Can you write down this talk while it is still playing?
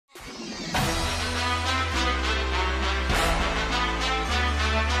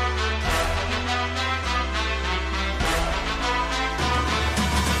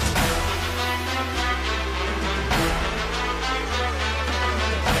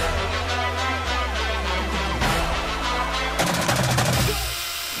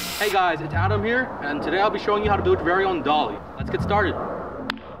Hey guys, it's Adam here, and today I'll be showing you how to build your very own dolly. Let's get started.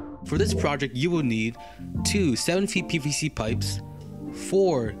 For this project, you will need 2 7-feet PVC pipes,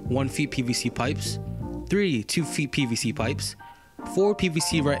 4 1-feet PVC pipes, 3 2-feet PVC pipes, 4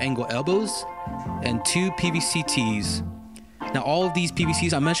 PVC right angle elbows, and 2 PVC tees. Now all of these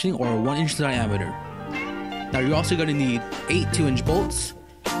PVCs I'm mentioning are 1 inch diameter. Now you're also going to need 8 2-inch bolts,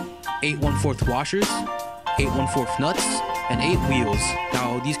 8 1/4 washers, 8 1/4 nuts, and 8 wheels.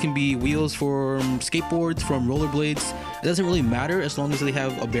 Now these can be wheels from skateboards, from rollerblades. It doesn't really matter as long as they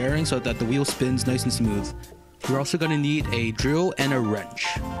have a bearing so that the wheel spins nice and smooth. You're also going to need a drill and a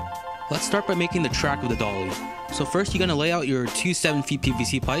wrench. Let's start by making the track of the dolly. So first you're going to lay out your 2 7-feet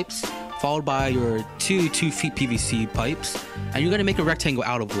PVC pipes, followed by your 2 2-feet PVC pipes, and you're going to make a rectangle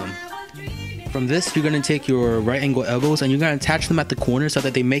out of them. From this, you're going to take your right angle elbows and you're going to attach them at the corners so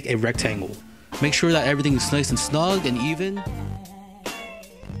that they make a rectangle. Make sure that everything is nice and snug and even.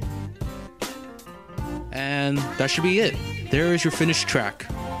 And that should be it. There is your finished track.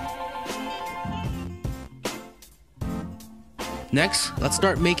 Next, let's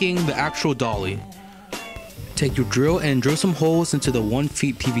start making the actual dolly. Take your drill and drill some holes into the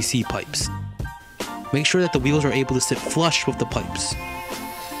 1-feet PVC pipes. Make sure that the wheels are able to sit flush with the pipes.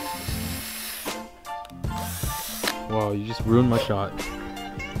 Wow, you just ruined my shot.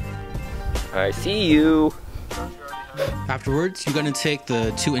 I see you. Afterwards, you're going to take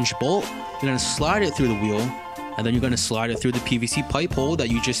the 2-inch bolt, you're going to slide it through the wheel, and then you're going to slide it through the PVC pipe hole that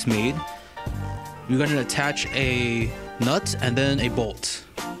you just made. You're going to attach a nut and then a bolt.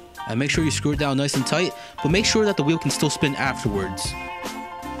 And make sure you screw it down nice and tight, but make sure that the wheel can still spin afterwards.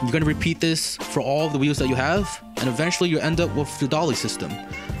 You're going to repeat this for all of the wheels that you have, and eventually you end up with the dolly system.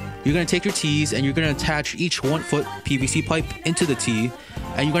 You're going to take your tees and you're going to attach each 1-foot PVC pipe into the tee,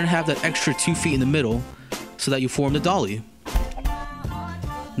 and you're going to have that extra 2 feet in the middle so that you form the dolly.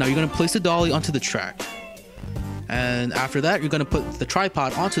 Now you're going to place the dolly onto the track, and after that you're going to put the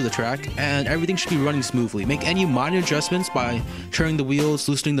tripod onto the track, and everything should be running smoothly. Make any minor adjustments by turning the wheels,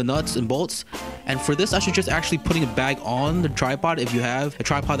 loosening the nuts and bolts. And for this, I should just actually putting a bag on the tripod if you have a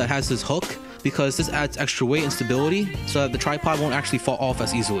tripod that has this hook, because this adds extra weight and stability so that the tripod won't actually fall off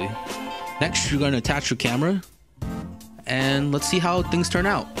as easily. Next, you're going to attach your camera, and let's see how things turn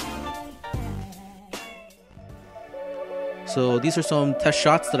out. So these are some test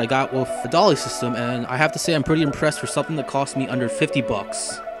shots that I got with the dolly system, and I have to say I'm pretty impressed for something that cost me under 50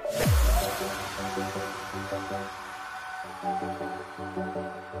 bucks.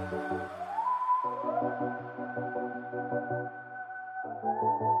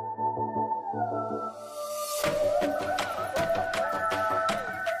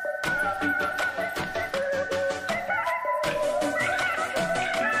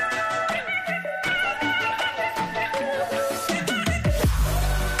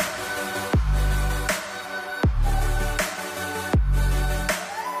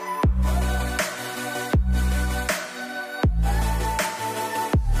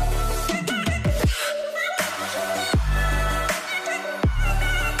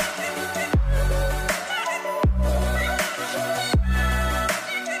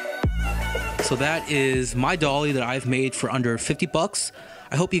 So that is my dolly that I've made for under 50 bucks.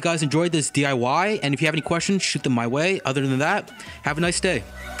 I hope you guys enjoyed this DIY, and if you have any questions, shoot them my way. Other than that, have a nice day.